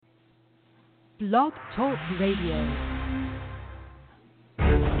Blog Talk Radio.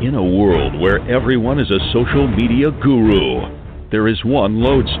 In a world where everyone is a social media guru, there is one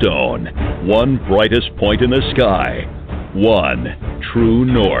lodestone, one brightest point in the sky, one true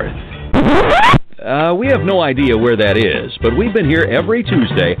north. We have no idea where that is, but we've been here every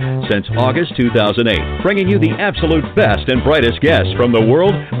Tuesday since August 2008, bringing you the absolute best and brightest guests from the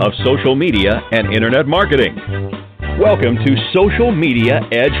world of social media and internet marketing. Welcome to Social Media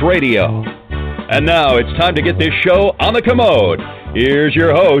Edge Radio. And now it's time to get this show on the commode. Here's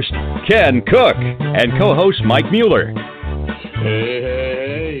your host, Ken Cook, and co-host Mike Mueller.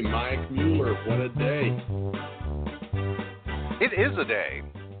 Hey, Mike Mueller, what a day. It is a day.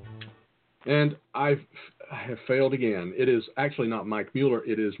 And I have failed again. It is actually not Mike Mueller,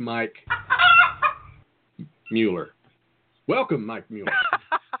 it is Mike Mueller. Welcome, Mike Mueller.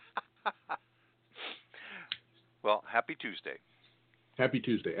 Well, happy Tuesday. Happy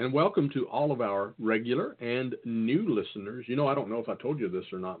Tuesday. And welcome to all of our regular and new listeners. You know, I don't know if I told you this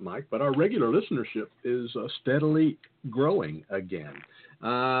or not, Mike, but our regular listenership is steadily growing again.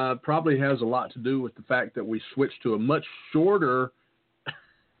 Probably has a lot to do with the fact that we switched to a much shorter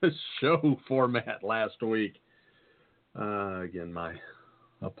show format last week. Again, my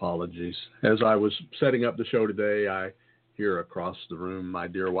apologies. As I was setting up the show today, I hear across the room my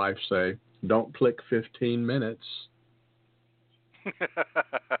dear wife say, "Don't click 15 minutes." The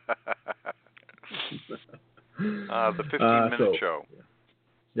 15-minute show.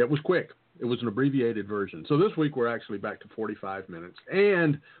 It was quick. It was an abbreviated version. So this week we're actually back to 45 minutes.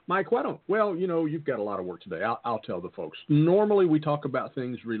 And Mike, you've got a lot of work today. I'll tell the folks. Normally we talk about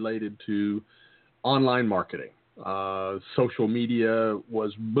things related to online marketing. Social media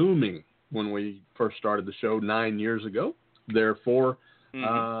was booming when we first started the show 9 years ago. Therefore,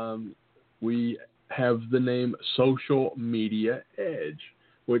 we have the name Social Media Edge,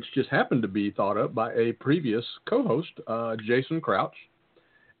 which just happened to be thought up by a previous co-host, Jason Crouch,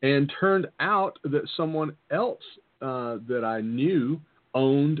 and turned out that someone else that I knew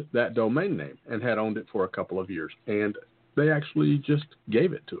owned that domain name and had owned it for a couple of years, and they actually just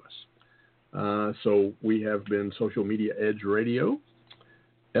gave it to us. So we have been Social Media Edge Radio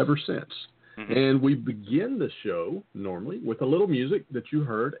ever since. And we begin the show normally with a little music that you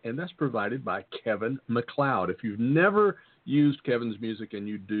heard, and that's provided by Kevin MacLeod. If you've never used Kevin's music and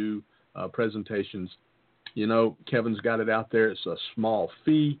you do presentations, you know, Kevin's got it out there. It's a small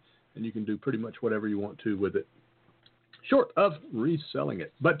fee, and you can do pretty much whatever you want to with it, short of reselling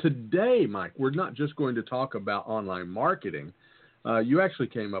it. But today, Mike, we're not just going to talk about online marketing. You actually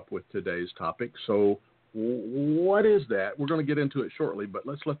came up with today's topic, so what is that? We're going to get into it shortly, but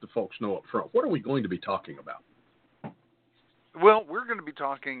let's let the folks know up front. What are we going to be talking about? Well, we're going to be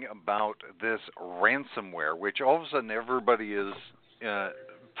talking about this ransomware, which all of a sudden everybody is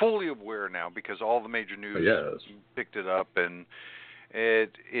fully aware now because all the major news picked it up, and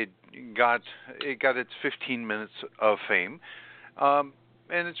it got its 15 minutes of fame. And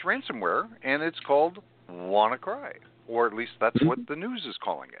it's ransomware, and it's called WannaCry, or at least that's what the news is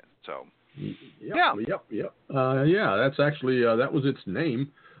calling it. So. Yep. That's actually, that was its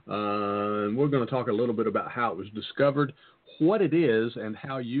name. And we're going to talk a little bit about how it was discovered, what it is, and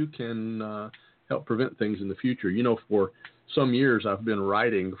how you can help prevent things in the future. You know, for some years I've been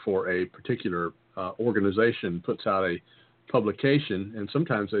writing for a particular organization, puts out a publication, and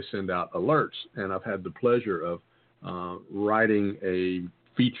sometimes they send out alerts. And I've had the pleasure of writing a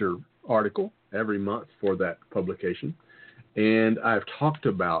feature article every month for that publication. And I've talked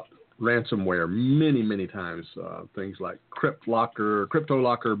about ransomware many times, things like CryptoLocker,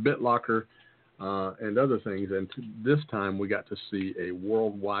 BitLocker, and other things. And this time we got to see a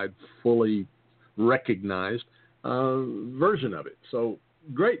worldwide, fully recognized version of it. So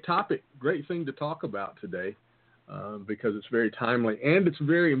great topic, great thing to talk about today because it's very timely and it's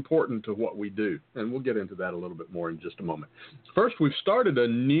very important to what we do. And we'll get into that a little bit more in just a moment. First, we've started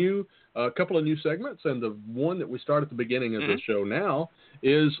a couple of new segments, and the one that we start at the beginning of the show now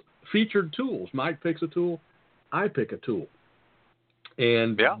is featured tools. Mike picks a tool, I pick a tool.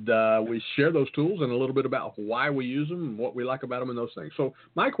 And we share those tools and a little bit about why we use them and what we like about them and those things. So,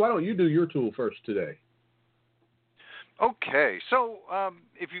 Mike, why don't you do your tool first today? Okay. So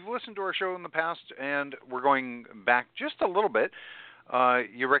if you've listened to our show in the past, and we're going back just a little bit,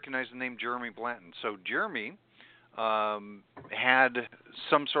 you recognize the name Jeremy Blanton. So Jeremy had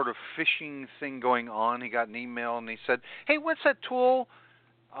some sort of phishing thing going on. He got an email, and he said, "Hey, what's that tool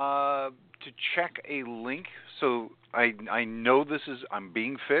to check a link so I know I'm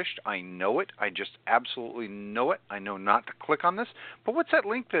being phished. I know it. I just absolutely know it. I know not to click on this. But what's that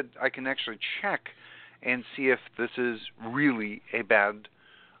link that I can actually check and see if this is really a bad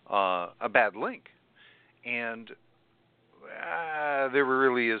a bad link. And there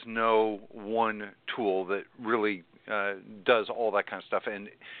really is no one tool that really does all that kind of stuff. And,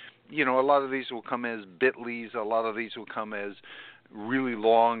 you know, a lot of these will come as bit.lys. A lot of these will come as really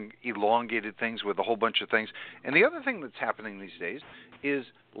long, elongated things with a whole bunch of things. And the other thing that's happening these days is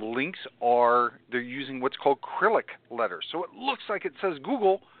links they're using what's called Cyrillic letters. So it looks like it says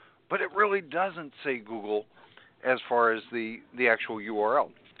Google, but it really doesn't say Google as far as the actual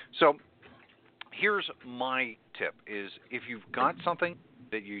URL. So here's my tip is if you've got something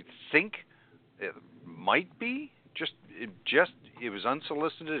that you think it might be, it was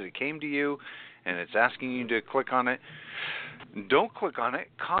unsolicited, it came to you, and it's asking you to click on it, don't click on it,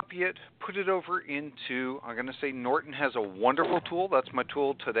 copy it, put it over into, I'm going to say Norton has a wonderful tool. That's my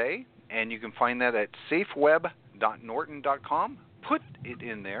tool today, and you can find that at safeweb.norton.com. Put it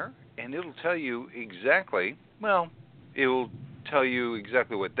in there, and it'll tell you exactly, it'll tell you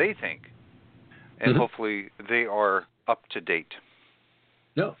exactly what they think, and hopefully they are up to date.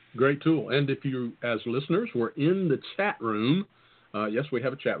 No, great tool. And if you, as listeners, were in the chat room, yes, we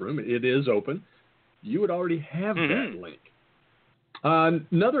have a chat room. It is open. You would already have that link.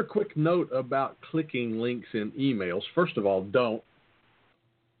 Another quick note about clicking links in emails. First of all, don't,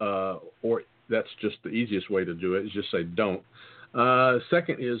 or that's just the easiest way to do it, is just say don't.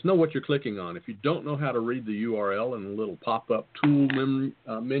 Second is know what you're clicking on. If you don't know how to read the URL in the little pop-up tool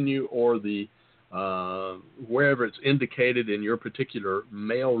menu or the wherever it's indicated in your particular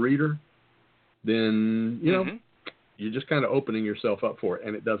mail reader, then, you know, you're just kind of opening yourself up for it.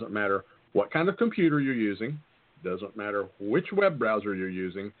 And it doesn't matter what kind of computer you're using. It doesn't matter which web browser you're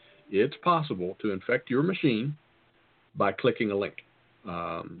using. It's possible to infect your machine by clicking a link.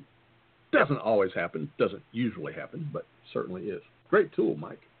 Doesn't always happen. Doesn't usually happen, but certainly is. Great tool,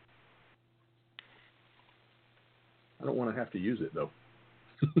 Mike. I don't want to have to use it, though.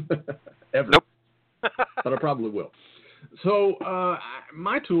 Ever. Nope. But I probably will. So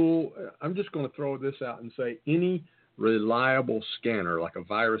my tool, I'm just going to throw this out and say any reliable scanner, like a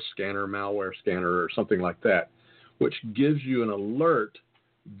virus scanner, malware scanner, or something like that, which gives you an alert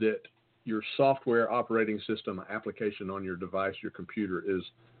that your software, operating system, application on your device, your computer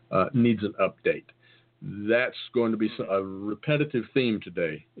needs an update. That's going to be a repetitive theme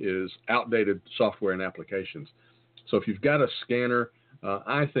today, is outdated software and applications. So if you've got a scanner,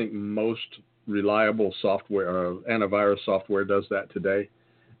 I think most reliable software, antivirus software does that today.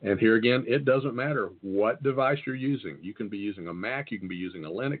 And here again, it doesn't matter what device you're using. You can be using a Mac, you can be using a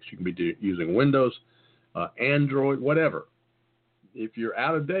Linux, you can be using Windows, Android, whatever. If you're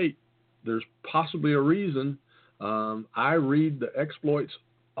out of date, there's possibly a reason. I read the exploits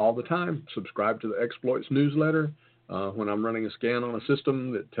all the time, subscribe to the exploits newsletter. When I'm running a scan on a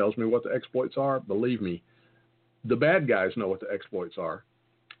system that tells me what the exploits are, believe me, the bad guys know what the exploits are,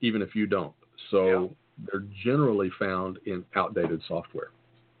 even if you don't. So they're generally found in outdated software.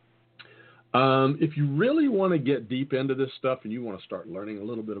 If you really want to get deep into this stuff and you want to start learning a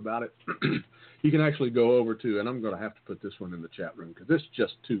little bit about it, you can actually go over to, and I'm going to have to put this one in the chat room because it's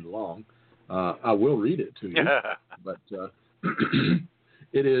just too long. I will read it to you, but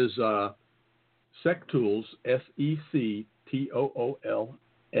it is SecTools, SecTools,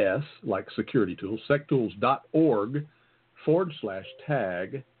 like security tools,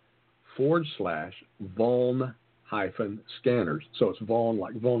 sectools.org/tag/vuln-scanners. So it's vuln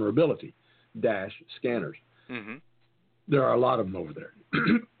like vulnerability -scanners. There are a lot of them over there.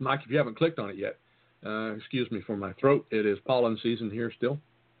 Mike, if you haven't clicked on it yet, excuse me for my throat. It is pollen season here still.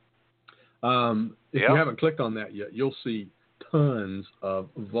 If you haven't clicked on that yet, you'll see tons of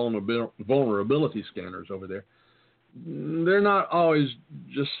vulnerability scanners over there. They're not always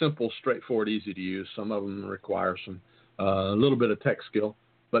just simple, straightforward, easy to use. Some of them require some a little bit of tech skill,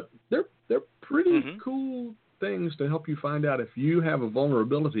 but they're pretty cool things to help you find out if you have a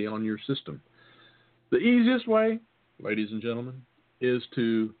vulnerability on your system. The easiest way, ladies and gentlemen, is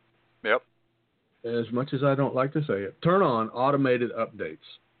to, as much as I don't like to say it, turn on automated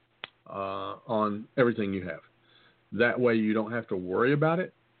updates on everything you have. That way you don't have to worry about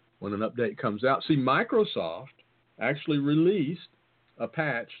it when an update comes out. See, Microsoft actually released a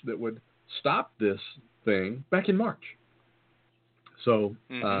patch that would stop this thing back in March. So,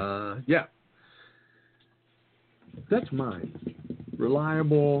 that's mine.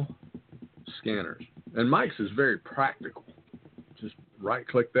 Reliable scanners. And Mike's is very practical. Just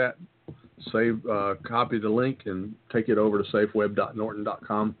right-click that, save, copy the link, and take it over to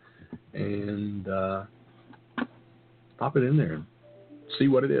safeweb.norton.com and pop it in there and see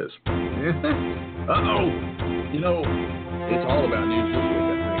what it is. Uh-oh! You know, it's all about news this week, I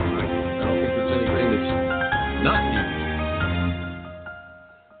think, Mike. I don't think there's anything that's not news.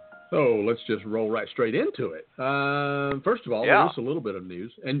 So let's just roll right straight into it. First of all, Yeah. there's a little bit of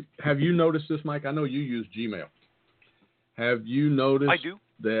news. And have you noticed this, Mike? I know you use Gmail. Have you noticed I do.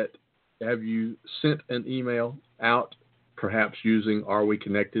 have you sent an email out, perhaps using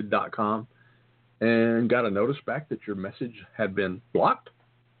areweconnected.com, and got a notice back that your message had been blocked?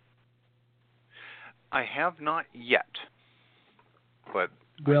 I have not yet, but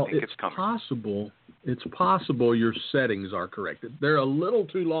Well, I think it's coming. possible. It's possible your settings are corrected. They're a little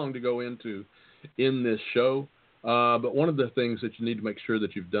too long to go into in this show, but one of the things that you need to make sure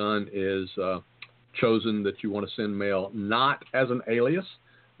that you've done is chosen that you want to send mail not as an alias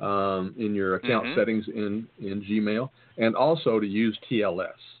in your account settings in Gmail, and also to use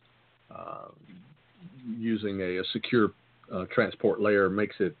TLS. Using a secure transport layer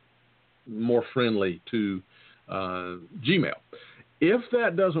makes it more friendly to Gmail. If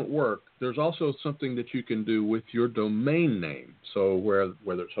that doesn't work, there's also something that you can do with your domain name. So whether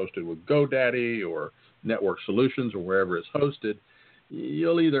it's hosted with GoDaddy or Network Solutions or wherever it's hosted,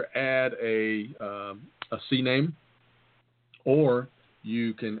 you'll either add a CNAME, or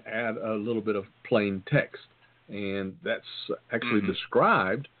you can add a little bit of plain text. And that's actually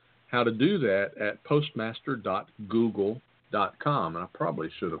described how to do that at postmaster.google.com. And I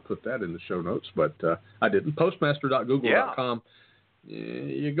probably should have put that in the show notes, but I didn't. Postmaster.google.com.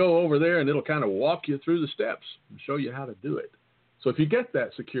 You go over there and it'll kind of walk you through the steps and show you how to do it. So if you get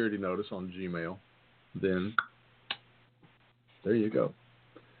that security notice on Gmail, then there you go.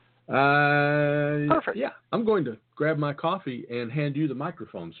 Perfect. Yeah, I'm going to grab my coffee and hand you the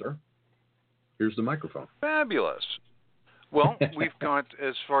microphone, sir. Here's the microphone. Fabulous. Well, we've got,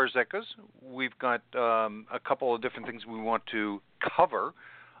 as far as that goes, we've got a couple of different things we want to cover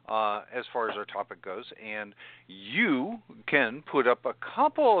as far as our topic goes, and you can put up a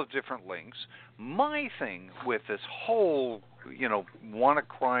couple of different links. My thing with this whole,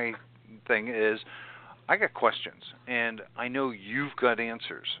 WannaCry thing is I got questions, and I know you've got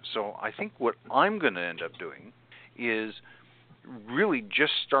answers. So I think what I'm going to end up doing is really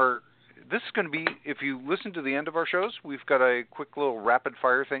just start. This is going to be, if you listen to the end of our shows, we've got a quick little rapid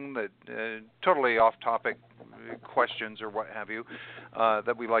fire thing that totally off topic questions or what have you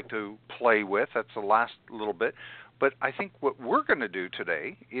that we like to play with. That's the last little bit. But I think what we're going to do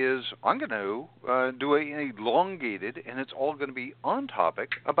today is I'm going to do an elongated, and it's all going to be on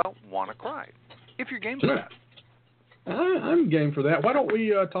topic about WannaCry, if you're game for that. I'm game for that. Why don't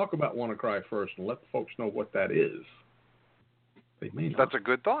we talk about WannaCry first and let the folks know what that is? They may not. That's a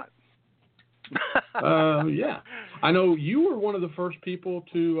good thought. Yeah. I know you were one of the first people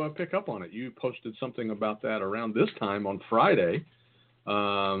to pick up on it. You posted something about that around this time on Friday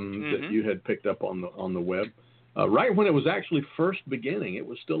that you had picked up on the web. Right when it was actually first beginning. It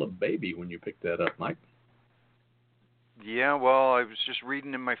was still a baby when you picked that up, Mike. Yeah, well, I was just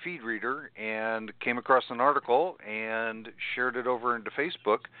reading in my feed reader and came across an article and shared it over into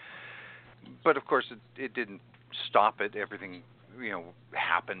Facebook. But, of course, it didn't stop it. Everything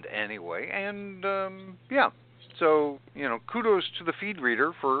happened anyway. And, so, kudos to the feed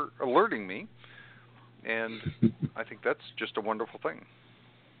reader for alerting me. And I think that's just a wonderful thing.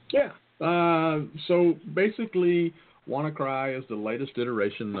 Yeah. So, basically, WannaCry is the latest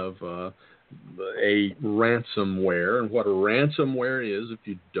iteration of a ransomware. And what a ransomware is, if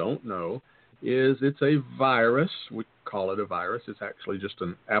you don't know, is it's a virus. We call it a virus. It's actually just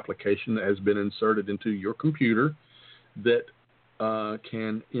an application that has been inserted into your computer that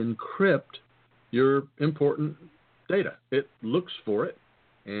can encrypt your important data. It looks for it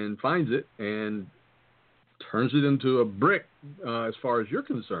and finds it and turns it into a brick. As far as you're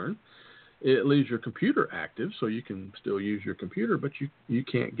concerned, it leaves your computer active, so you can still use your computer, but you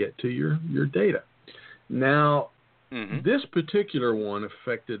can't get to your data. Now, this particular one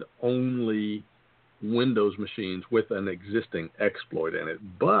affected only Windows machines with an existing exploit in it,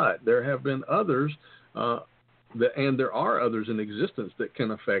 but there have been others, and there are others in existence that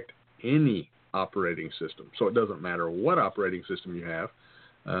can affect any operating system. So it doesn't matter what operating system you have,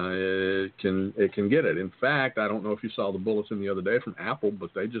 it can get it. In fact, I don't know if you saw the bulletin the other day from Apple,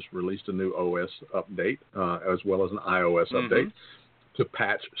 but they just released a new OS update as well as an iOS update to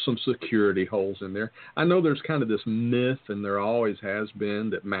patch some security holes in there. I know there's kind of this myth, and there always has been,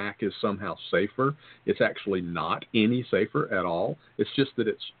 that Mac is somehow safer. It's actually not any safer at all. It's just that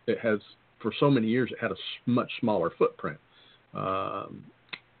it has, for so many years, it had a much smaller footprint.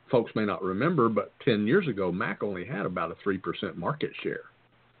 Folks may not remember, but 10 years ago, Mac only had about a 3% market share.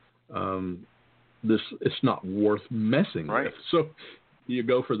 It's not worth messing with. So you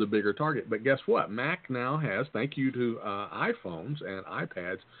go for the bigger target. But guess what? Mac now has, thank you to iPhones and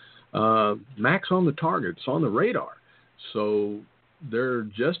iPads, Mac's on the target. It's on the radar. So there are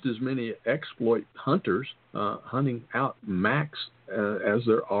just as many exploit hunters hunting out Macs as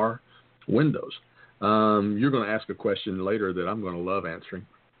there are Windows. You're going to ask a question later that I'm going to love answering.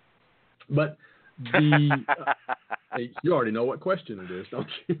 But you already know what question it is, don't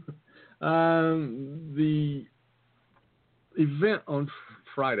you? The event on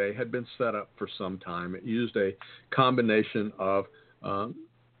Friday had been set up for some time. It used a combination of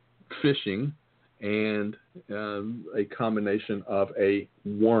phishing and a combination of a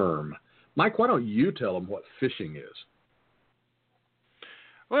worm. Mike, why don't you tell them what phishing is?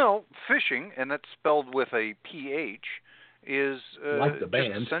 Well, phishing, and that's spelled with a PH, is like the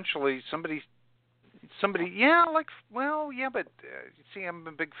band. Essentially somebody, but see, I'm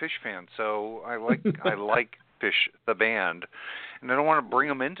a big Fish fan, so I like Fish the band, and I don't want to bring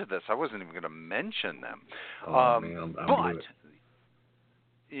them into this. I wasn't even going to mention them. Man, I'm good.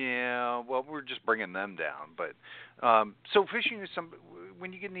 Yeah, well, we're just bringing them down. But so phishing is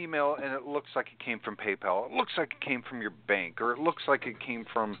when you get an email and it looks like it came from PayPal, it looks like it came from your bank, or it looks like it came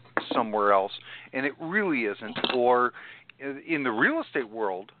from somewhere else, and it really isn't. Or in the real estate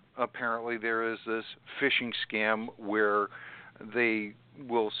world, apparently there is this phishing scam where they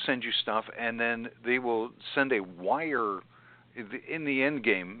will send you stuff and then they will send a wire. In the end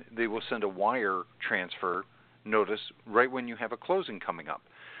game, they will send a wire transfer notice right when you have a closing coming up.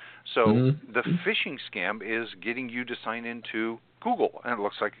 So the phishing scam is getting you to sign into Google, and it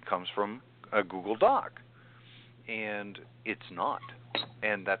looks like it comes from a Google Doc, and it's not.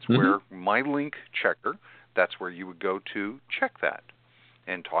 And that's where my link checker, that's where you would go to check that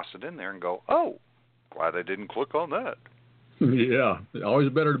and toss it in there and go, oh, glad I didn't click on that. Yeah, always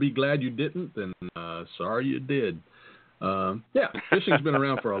better to be glad you didn't than sorry you did. Phishing's been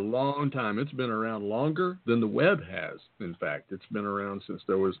around for a long time. It's been around longer than the web has, in fact. It's been around since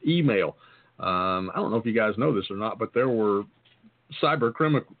there was email. I don't know if you guys know this or not, but there were cyber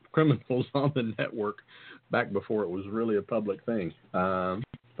criminals on the network back before it was really a public thing.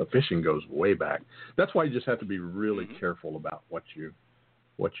 But phishing goes way back. That's why you just have to be really careful about what you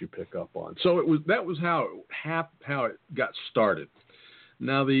pick up on. So that was how it got started.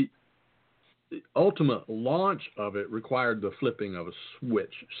 Now the ultimate launch of it required the flipping of a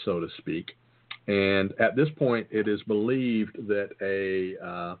switch, so to speak. And at this point, it is believed that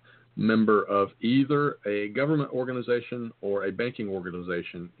a member of either a government organization or a banking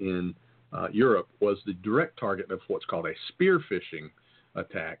organization in Europe was the direct target of what's called a spear phishing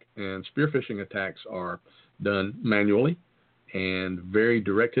attack. And spear phishing attacks are done manually and very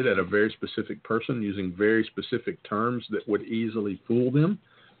directed at a very specific person using very specific terms that would easily fool them.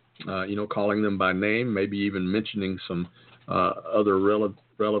 Calling them by name, maybe even mentioning some other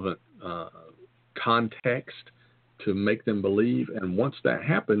relevant context to make them believe. And once that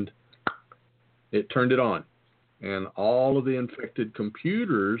happened, it turned it on. And all of the infected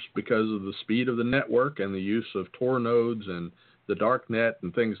computers, because of the speed of the network and the use of Tor nodes and the dark net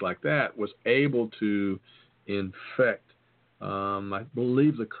and things like that, was able to infect. I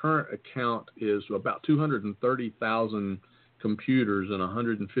believe the current account is about 230,000 computers in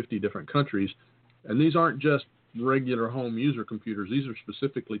 150 different countries, and these aren't just regular home user computers. These are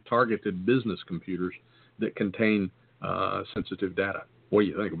specifically targeted business computers that contain sensitive data. What do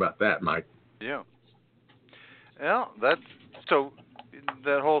you think about that, Mike? Yeah. Well, that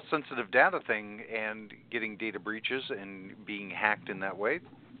whole sensitive data thing and getting data breaches and being hacked in that way,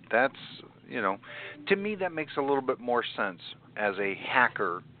 that's, to me that makes a little bit more sense as a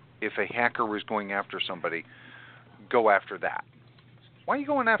hacker. If a hacker was going after somebody, go after that. Why are you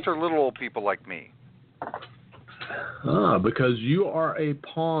going after little old people like me? Because you are a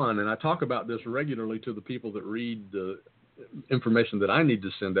pawn, and I talk about this regularly to the people that read the information that I need to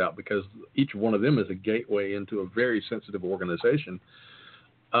send out, because each one of them is a gateway into a very sensitive organization.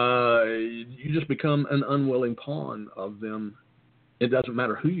 You just become an unwilling pawn of them. It doesn't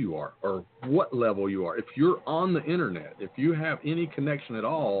matter who you are or what level you are. If you're on the internet, if you have any connection at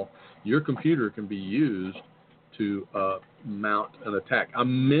all, your computer can be used to mount an attack. I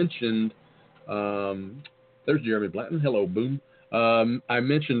mentioned, there's Jeremy Blanton. Hello, Boom. I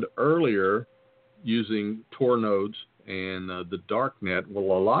mentioned earlier using Tor nodes and the dark net.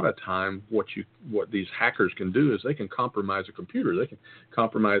 Well, a lot of time what these hackers can do is they can compromise a computer. They can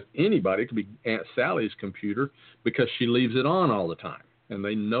compromise anybody. It could be Aunt Sally's computer because she leaves it on all the time, and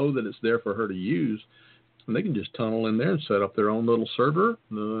they know that it's there for her to use. And they can just tunnel in there and set up their own little server,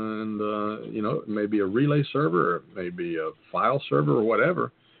 and it may be a relay server, or it may be a file server, or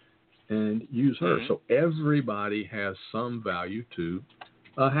whatever, and use her. So everybody has some value to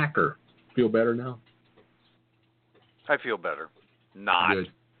a hacker. Feel better now? I feel better. Not.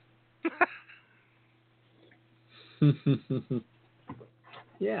 Good.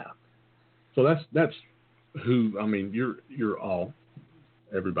 Yeah. So that's who. I mean,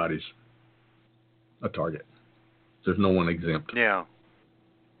 everybody's a target. There's no one exempt. Yeah.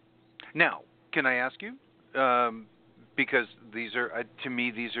 Now, can I ask you? Because these are, to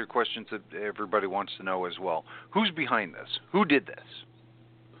me, these are questions that everybody wants to know as well. Who's behind this? Who did this?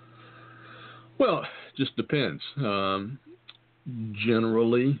 Well, just depends.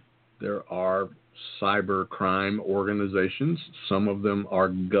 Generally, there are cyber crime organizations. Some of them are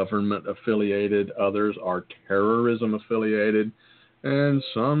government affiliated, others are terrorism affiliated, and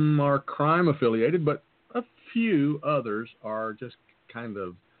some are crime affiliated, but a few others are just kind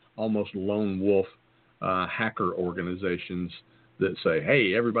of almost lone wolf hacker organizations that say,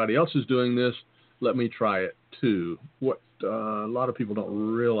 hey, everybody else is doing this, let me try it too. What a lot of people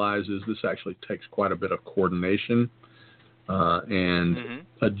don't realize is this actually takes quite a bit of coordination and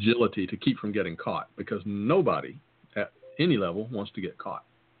agility to keep from getting caught, because nobody at any level wants to get caught.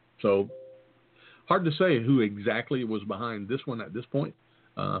 So hard to say who exactly was behind this one at this point,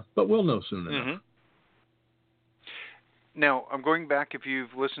 but we'll know soon enough. Now, I'm going back. If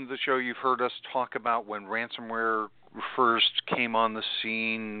you've listened to the show, you've heard us talk about when ransomware first came on the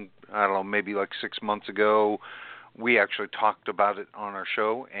scene, I don't know, maybe like 6 months ago. We actually talked about it on our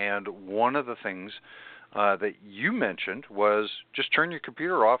show, and one of the things that you mentioned was just turn your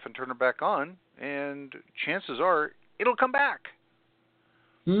computer off and turn it back on, and chances are it'll come back.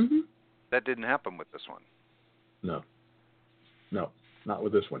 Mm-hmm. That didn't happen with this one. No, not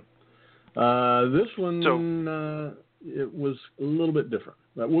with this one. This one, it was a little bit different.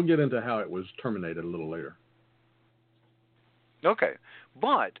 But we'll get into how it was terminated a little later. Okay,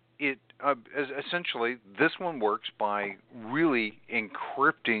 but it essentially, this one works by really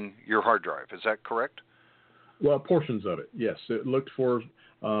encrypting your hard drive. Is that correct? Well, portions of it, yes. It looked for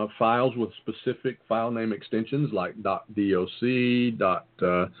files with specific file name extensions like .doc, .xls,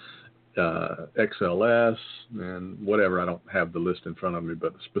 and whatever. I don't have the list in front of me,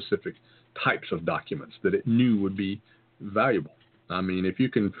 but specific types of documents that it knew would be valuable. I mean, if you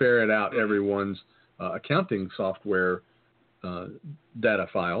can ferret out everyone's accounting software data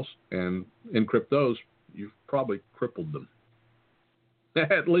files and encrypt those, you've probably crippled them,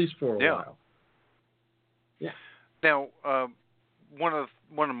 at least for a while. Yeah. Now, one of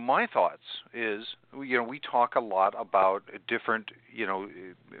my thoughts is, we talk a lot about different,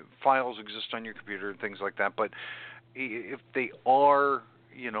 files exist on your computer and things like that, but if they are,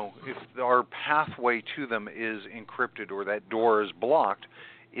 if our pathway to them is encrypted or that door is blocked,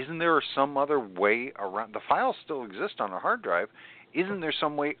 isn't there some other way around? The files still exist on a hard drive. Isn't there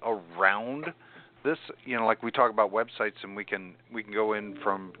some way around this? Like we talk about websites, and we can go in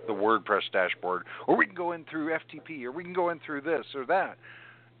from the WordPress dashboard, or we can go in through FTP, or we can go in through this or that.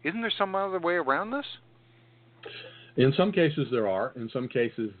 Isn't there some other way around this? In some cases there are. In some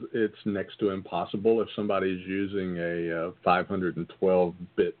cases it's next to impossible. If somebody's using a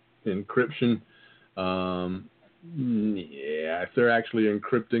 512-bit encryption, if they're actually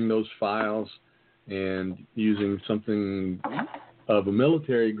encrypting those files and using something of a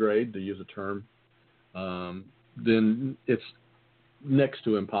military grade, to use a term, then it's next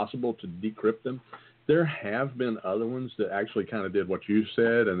to impossible to decrypt them. There have been other ones that actually kind of did what you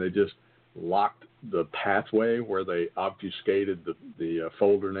said, and they just locked the pathway where they obfuscated the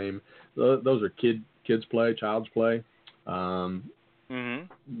folder name. Those are kids play, child's play. Those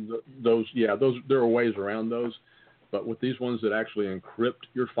there are ways around those. But with these ones that actually encrypt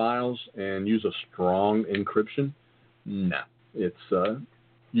your files and use a strong encryption, no, it's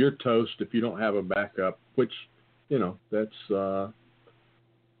you're toast if you don't have a backup. Which, that's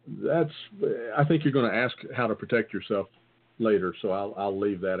I think you're going to ask how to protect yourself later, so I'll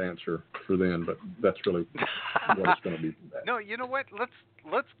leave that answer for then. But that's really what it's going to be. No, you know what? Let's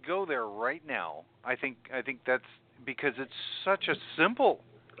go there right now. I think that's because it's such a simple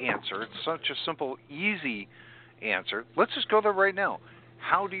answer. It's such a simple, easy answer. Let's just go there right now.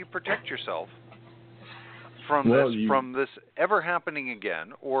 How do you protect yourself from this ever happening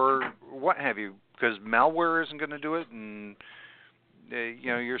again, or what have you? Because malware isn't going to do it, and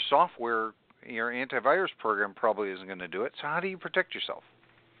your software, your antivirus program probably isn't going to do it. So how do you protect yourself?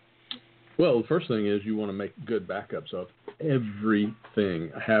 Well, the first thing is you want to make good backups of everything.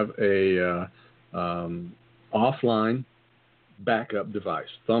 Have a offline backup device,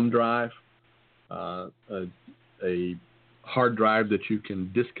 thumb drive, a hard drive that you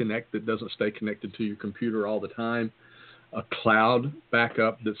can disconnect that doesn't stay connected to your computer all the time, a cloud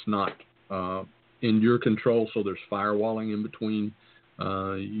backup that's not in your control, so there's firewalling in between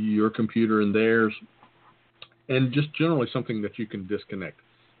your computer and theirs, and just generally something that you can disconnect.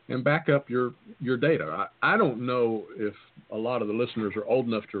 and back up your data. I don't know if a lot of the listeners are old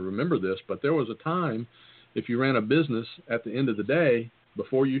enough to remember this, but there was a time if you ran a business at the end of the day,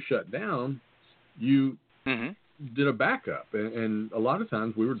 before you shut down, you did a backup. And a lot of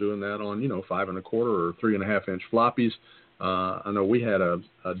times we were doing that on, 5.25 or 3.5 inch floppies. I know we had a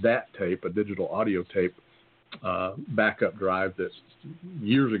DAT tape, a digital audio tape, backup drive that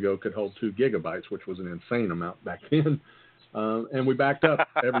years ago could hold 2 gigabytes, which was an insane amount back then. And we backed up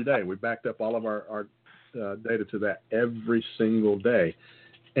every day. We backed up all of our data to that every single day.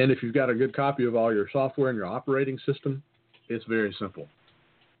 And if you've got a good copy of all your software and your operating system, it's very simple.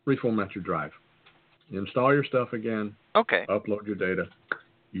 Reformat your drive. Install your stuff again. Okay. Upload your data.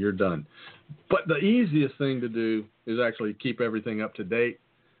 You're done. But the easiest thing to do is actually keep everything up to date.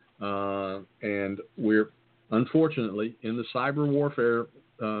 And we're, unfortunately, in the cyber warfare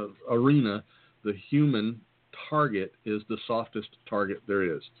arena, the human target is the softest target there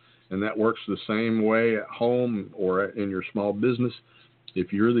is. And that works the same way at home or in your small business.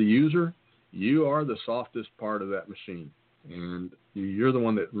 If you're the user, you are the softest part of that machine. And you're the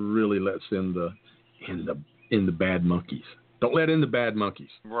one that really lets in the bad monkeys. Don't let in the bad monkeys.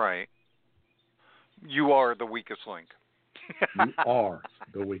 Right. You are the weakest link. You are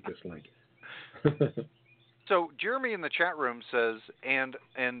the weakest link. So Jeremy in the chat room says,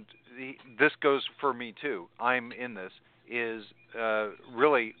 this goes for me too. I'm in this. Is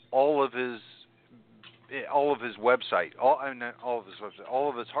really all of his website, all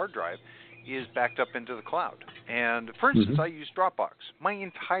of his hard drive is backed up into the cloud. And for instance, I use Dropbox. My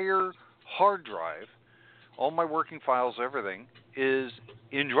entire hard drive, all my working files, everything is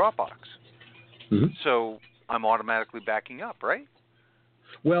in Dropbox. So I'm automatically backing up, right?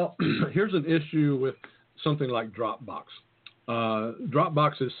 Well, here's an issue with something like Dropbox.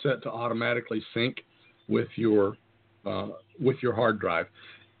 Dropbox is set to automatically sync with your hard drive.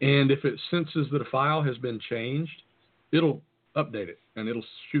 And if it senses that a file has been changed, it'll update it and it'll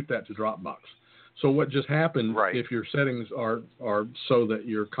shoot that to Dropbox. So what just happened, if your settings are so that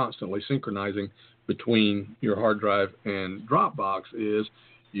you're constantly synchronizing between your hard drive and Dropbox, is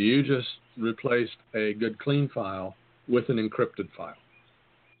you just replaced a good clean file with an encrypted file.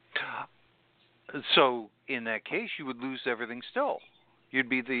 So in that case, you would lose everything still. You'd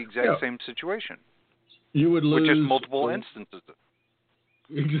be the exact same situation. You would lose with just multiple instances.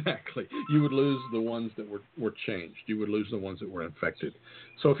 Exactly. You would lose the ones that were changed. You would lose the ones that were infected.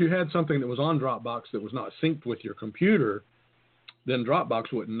 So if you had something that was on Dropbox that was not synced with your computer, then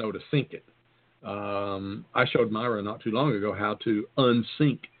Dropbox wouldn't know to sync it. I showed Myra not too long ago how to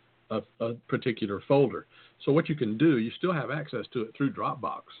unsync a particular folder. So what you can do, you still have access to it through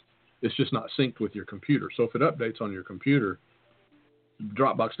Dropbox. It's just not synced with your computer. So if it updates on your computer,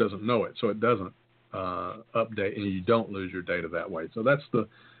 Dropbox doesn't know it, so it doesn't update, and you don't lose your data that way. So that's the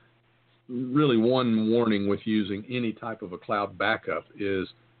really one warning with using any type of a cloud backup, is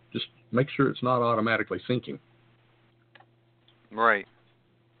just make sure it's not automatically syncing. Right.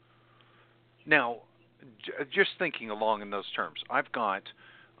 Now, just thinking along in those terms, I've got,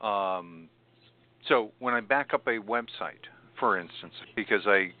 so when I back up a website, for instance, because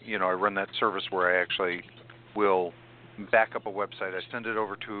I run that service where I actually will back up a website, I send it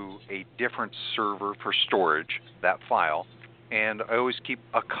over to a different server for storage, that file, and I always keep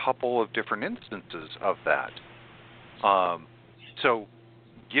a couple of different instances of that. So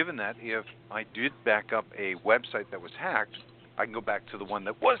given that, if I did back up a website that was hacked, I can go back to the one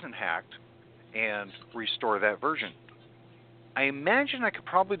that wasn't hacked and restore that version. I imagine I could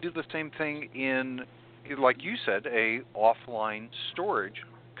probably do the same thing in, like you said, a offline storage,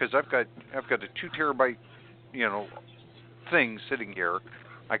 because I've got a 2 terabyte, thing sitting here.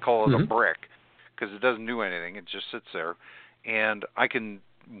 I call it a brick because it doesn't do anything. It just sits there, and I can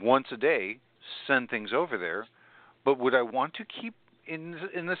once a day send things over there. But would I want to keep in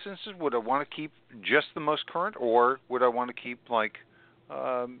this instance? Would I want to keep just the most current, or would I want to keep like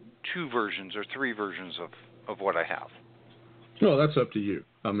 2 versions or 3 versions of what I have? No, that's up to you.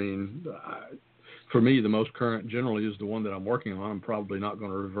 I mean, for me, the most current generally is the one that I'm working on. I'm probably not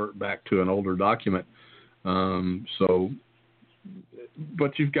going to revert back to an older document.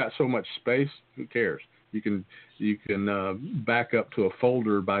 But you've got so much space, who cares? You can back up to a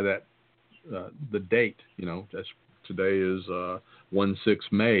folder by that the date. That's today is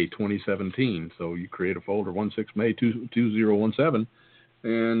 1/6 May 2017. So you create a folder 1/6 May 2017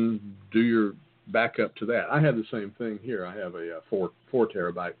 and do your backup to that. I have the same thing here. I have a 4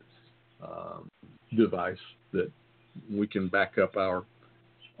 terabyte device that we can back up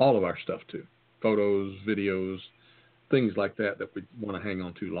all of our stuff to, photos, videos, things like that we want to hang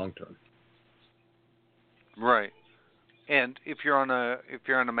on to long term. Right. And if you're on a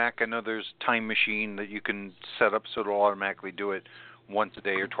Mac, I know there's Time Machine that you can set up so it'll automatically do it once a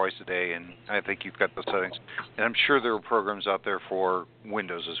day or twice a day, and I think you've got those settings. And I'm sure there are programs out there for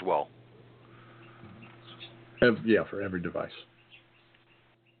Windows as well. Yeah, for every device.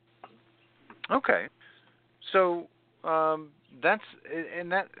 Okay, so that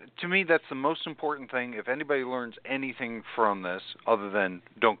to me that's the most important thing. If anybody learns anything from this, other than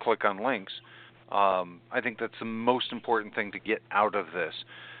don't click on links, I think that's the most important thing to get out of this.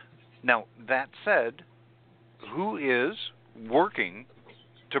 Now, that said, who is working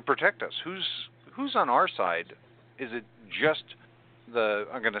to protect us? Who's on our side? Is it just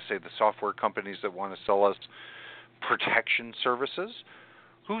I'm going to say the software companies that want to sell us protection services?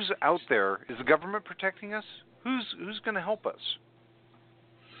 Who's out there? Is the government protecting us? Who's going to help us?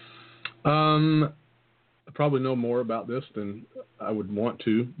 I probably know more about this than I would want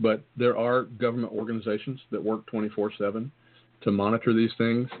to, but there are government organizations that work 24/7 to monitor these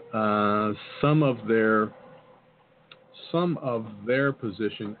things. Some of their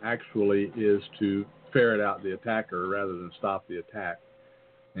position actually is to ferret out the attacker rather than stop the attack,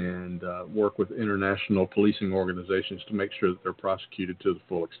 and work with international policing organizations to make sure that they're prosecuted to the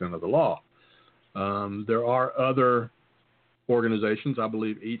full extent of the law. There are other organizations. I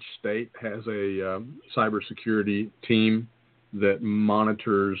believe each state has a cybersecurity team that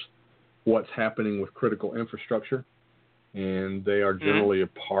monitors what's happening with critical infrastructure, and they are generally a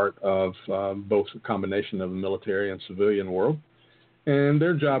part of both a combination of the military and civilian world. And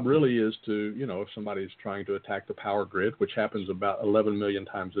their job really is to, if somebody is trying to attack the power grid, which happens about 11 million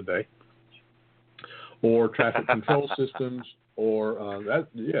times a day, or traffic control systems, or Right.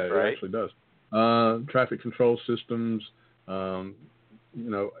 It actually does. Traffic control systems,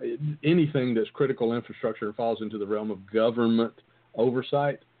 anything that's critical infrastructure and falls into the realm of government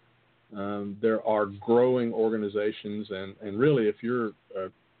oversight. There are growing organizations, and really, if you're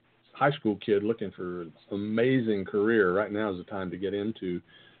a high school kid looking for an amazing career, right now is the time to get into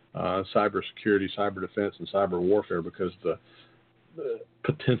cybersecurity, cyber defense, and cyber warfare, because the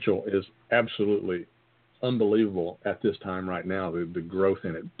potential is absolutely unbelievable at this time right now, the growth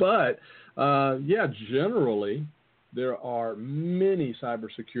in it. But, generally, there are many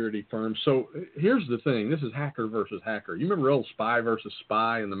cybersecurity firms. So here's the thing. This is hacker versus hacker. You remember old Spy versus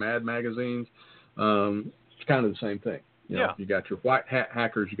Spy in the Mad magazines? It's kind of the same thing. You got your white hat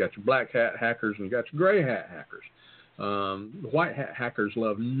hackers, you got your black hat hackers, and you got your gray hat hackers. The white hat hackers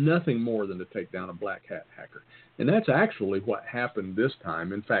love nothing more than to take down a black hat hacker. And that's actually what happened this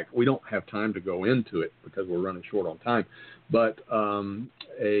time. In fact, we don't have time to go into it because we're running short on time. But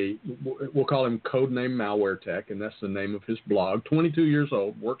we'll call him Codename Malware Tech, and that's the name of his blog. 22 years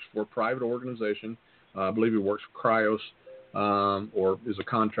old, works for a private organization. I believe he works for Cryos, or is a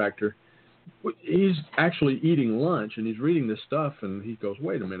contractor. He's actually eating lunch, and he's reading this stuff, and he goes,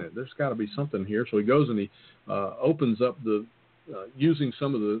 wait a minute, there's got to be something here. So he goes and he opens up using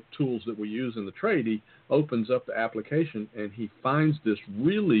some of the tools that we use in the trade, he opens up the application, and he finds this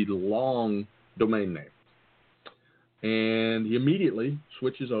really long domain name. And he immediately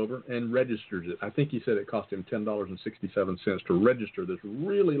switches over and registers it. I think he said it cost him $10.67 to register this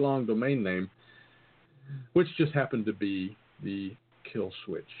really long domain name, which just happened to be the kill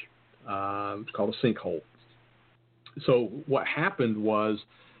switch. It's called a sinkhole. So what happened was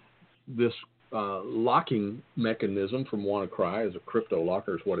this locking mechanism from WannaCry, as a crypto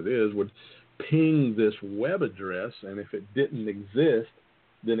locker is what it is, would ping this web address, and if it didn't exist,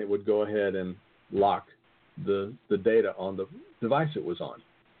 then it would go ahead and lock the data on the device it was on.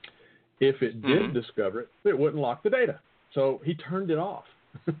 If it did discover it, it wouldn't lock the data. So he turned it off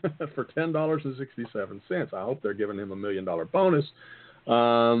for $10.67. I hope they're giving him $1 million bonus.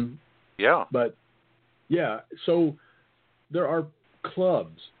 But so there are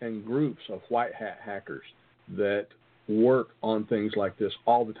clubs and groups of white hat hackers that work on things like this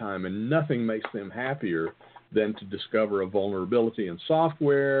all the time, and nothing makes them happier than to discover a vulnerability in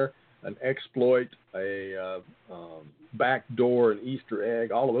software, an exploit, a backdoor, an Easter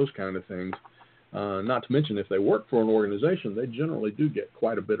egg, all of those kind of things. Not to mention, if they work for an organization, they generally do get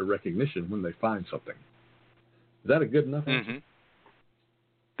quite a bit of recognition when they find something. Is that a good enough answer?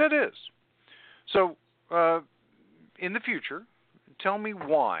 That is. So, in the future, tell me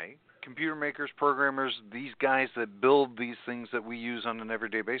why computer makers, programmers, these guys that build these things that we use on an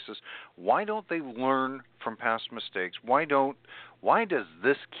everyday basis, why don't they learn from past mistakes? Why does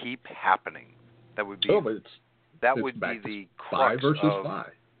this keep happening? That would be the crux of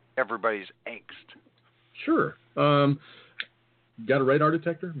everybody's angst. Sure. Got a radar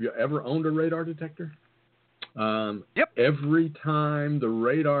detector? Have you ever owned a radar detector? Yep. Every time the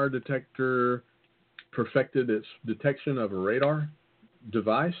radar detector perfected its detection of a radar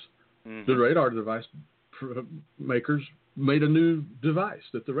device. The radar device makers made a new device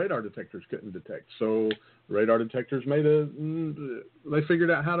that the radar detectors couldn't detect. So radar detectors they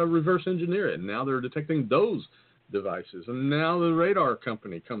figured out how to reverse engineer it. And now they're detecting those devices. And now the radar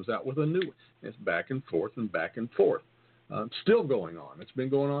company comes out with a new one. It's back and forth and back and forth. Still going on. It's been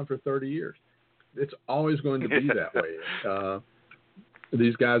going on for 30 years. It's always going to be that way.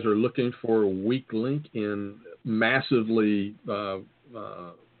 These guys are looking for a weak link in massively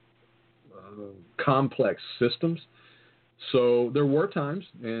complex systems. So there were times,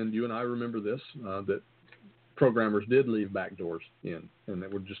 and you and I remember this, that programmers did leave backdoors in, and they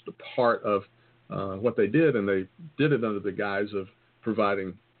were just a part of what they did, and they did it under the guise of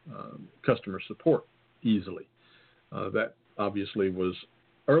providing customer support easily. That obviously was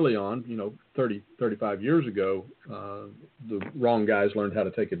early on, 30, 35 years ago. The wrong guys learned how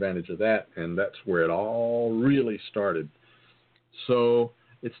to take advantage of that, and that's where it all really started. So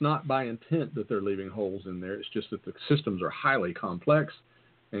it's not by intent that they're leaving holes in there. It's just that the systems are highly complex,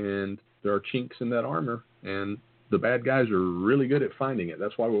 and there are chinks in that armor, and the bad guys are really good at finding it.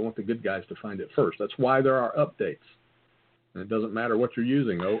 That's why we want the good guys to find it first. That's why there are updates. And it doesn't matter what you're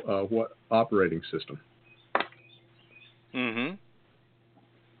using, what operating system.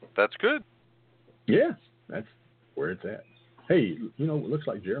 That's good. Yeah, that's where it's at. Hey, it looks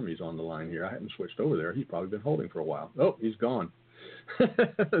like Jeremy's on the line here. I haven't switched over there. He's probably been holding for a while. Oh, he's gone.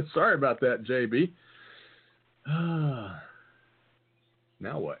 Sorry about that, JB.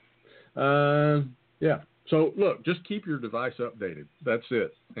 Now what? Yeah. So, look, just keep your device updated. That's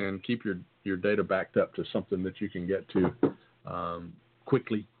it. And keep your data backed up to something that you can get to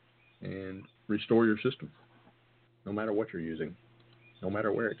quickly and restore your system, no matter what you're using, no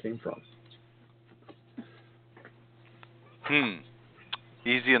matter where it came from.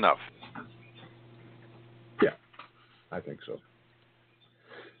 Easy enough. Yeah, I think so.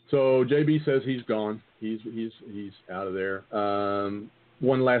 So JB says he's gone. He's out of there.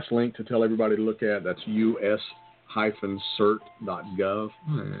 One last link to tell everybody to look at. That's us-cert.gov.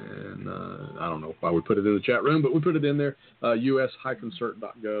 And I don't know why we put it in the chat room, but we put it in there.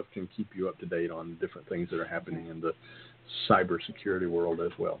 us-cert.gov can keep you up to date on different things that are happening in the cybersecurity world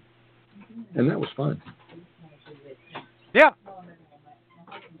as well. And that was fun. Yeah.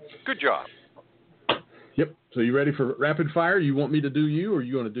 Good job. Yep. So you ready for rapid fire? You want me to do you, or are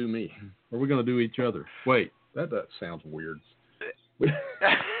you going to do me? Or are we going to do each other? Wait, that sounds weird.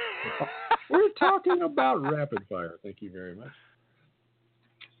 We're talking about rapid fire. Thank you very much.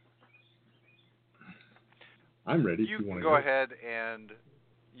 I'm ready. You can go ahead and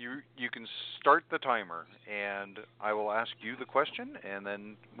you can start the timer, and I will ask you the question, and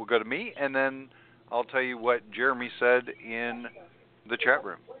then we'll go to me, and then I'll tell you what Jeremy said in the chat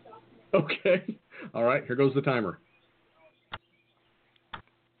room. Okay. All right. Here goes the timer.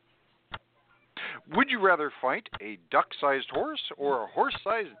 Would you rather fight a duck-sized horse or a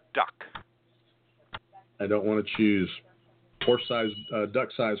horse-sized duck? I don't want to choose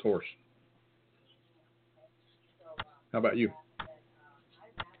duck-sized horse. How about you?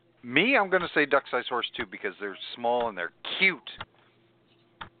 Me, I'm going to say duck-sized horse too, because they're small and they're cute.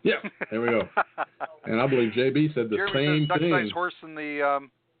 Yeah, there we go. And I believe JB said the same thing. Duck-sized horse in the.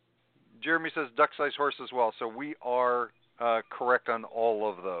 Jeremy says duck-sized horse as well, so we are correct on all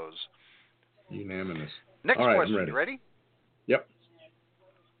of those. Unanimous. Next all right, question. I'm ready. You ready? Yep.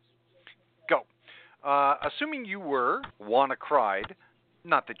 Go. Assuming you were WannaCryed,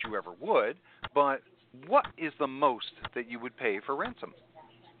 not that you ever would, but what is the most that you would pay for ransom?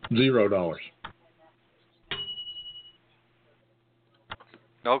 $0.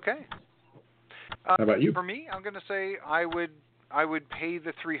 Okay. How about you? For me, I'm going to say I would pay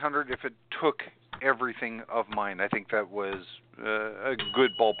the $300 if it took everything of mine. I think that was a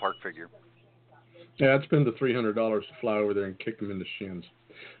good ballpark figure. Yeah, I'd spend the $300 to fly over there and kick him in the shins.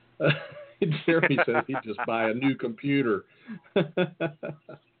 Jeremy says he'd just buy a new computer.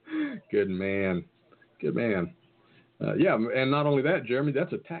 Good man. Good man. Yeah, and not only that, Jeremy,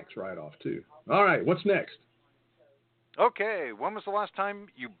 that's a tax write-off too. All right, what's next? Okay, when was the last time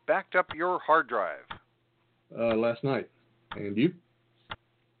you backed up your hard drive? Last night. And you?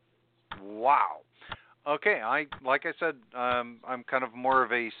 Wow. Okay, like I said, I'm kind of more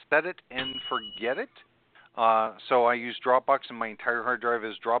of a set it and forget it. So I use Dropbox, and my entire hard drive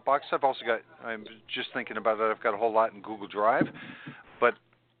is Dropbox. I'm just thinking about it, I've got a whole lot in Google Drive, but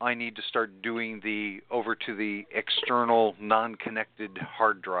I need to start doing over to the external non-connected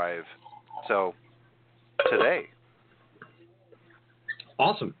hard drive. So today.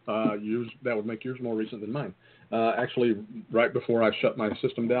 Awesome. That would make yours more recent than mine. Actually, right before I shut my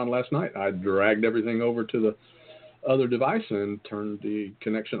system down last night, I dragged everything over to the other device and turned the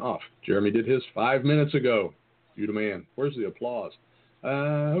connection off. Jeremy did his 5 minutes ago. You the man. Where's the applause?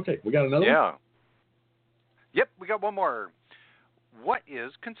 Okay, we got another one? Yeah. Yep, we got one more. What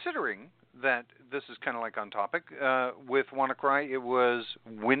is, considering that this is kind of like on topic, with WannaCry, it was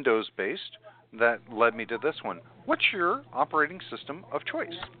Windows-based. That led me to this one. What's your operating system of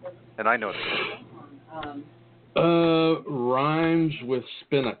choice? And I know this. Rhymes with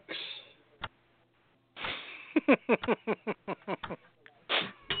Spinux.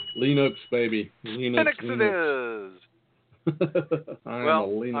 Linux, baby. Linux it is.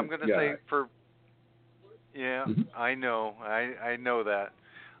 I'm going to say I know. I know that.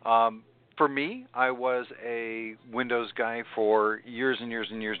 For me, I was a Windows guy for years and years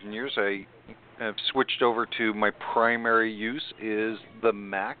and years and years. I have switched over to my primary use is the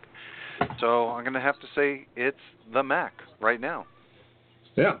Mac. So I'm going to have to say it's the Mac right now.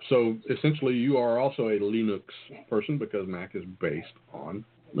 Yeah, so essentially you are also a Linux person because Mac is based on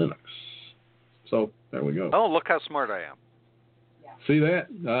Linux. So there we go. Oh, look how smart I am. See that?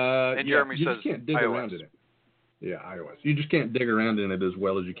 And Jeremy you says just can't dig iOS. around in it. Yeah, iOS. You just can't dig around in it as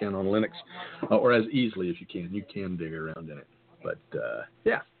well as you can on Linux, or as easily as you can. You can dig around in it. But,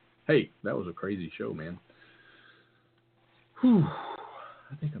 yeah. Hey, that was a crazy show, man. Whew.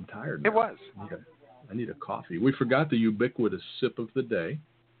 I think I'm tired now. It was. I need a coffee. We forgot the ubiquitous sip of the day.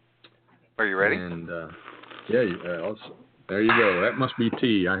 Are you ready? And, there you go. That must be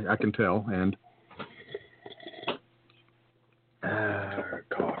tea, I can tell. And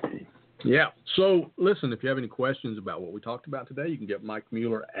coffee. Yeah. So, listen, if you have any questions about what we talked about today, you can get Mike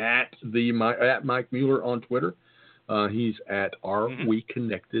Mueller at Mike Mueller on Twitter. He's at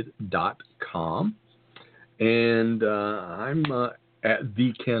areweconnected.com. And I'm at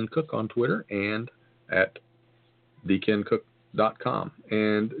The Ken Cook on Twitter and at thekencook.com.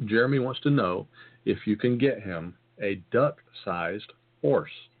 And Jeremy wants to know if you can get him a duck-sized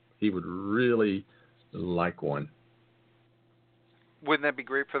horse. He would really like one. Wouldn't that be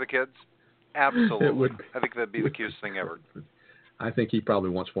great for the kids? Absolutely. It would. I think that'd be the cutest thing ever. I think he probably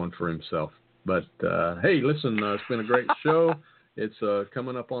wants one for himself. But, hey, listen, it's been a great show. It's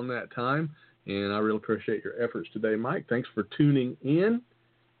coming up on that time, and I really appreciate your efforts today, Mike. Thanks for tuning in,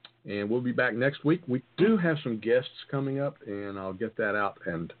 and we'll be back next week. We do have some guests coming up, and I'll get that out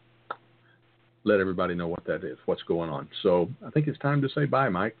and let everybody know what that is, what's going on. So I think it's time to say bye,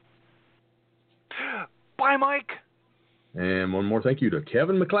 Mike. Bye, Mike. And one more thank you to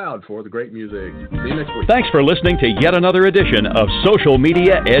Kevin MacLeod for the great music. See you next week. Thanks for listening to yet another edition of Social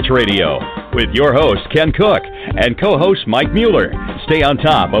Media Edge Radio with your host, Ken Cook, and co-host Mike Mueller. Stay on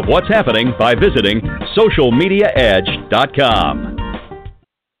top of what's happening by visiting socialmediaedge.com.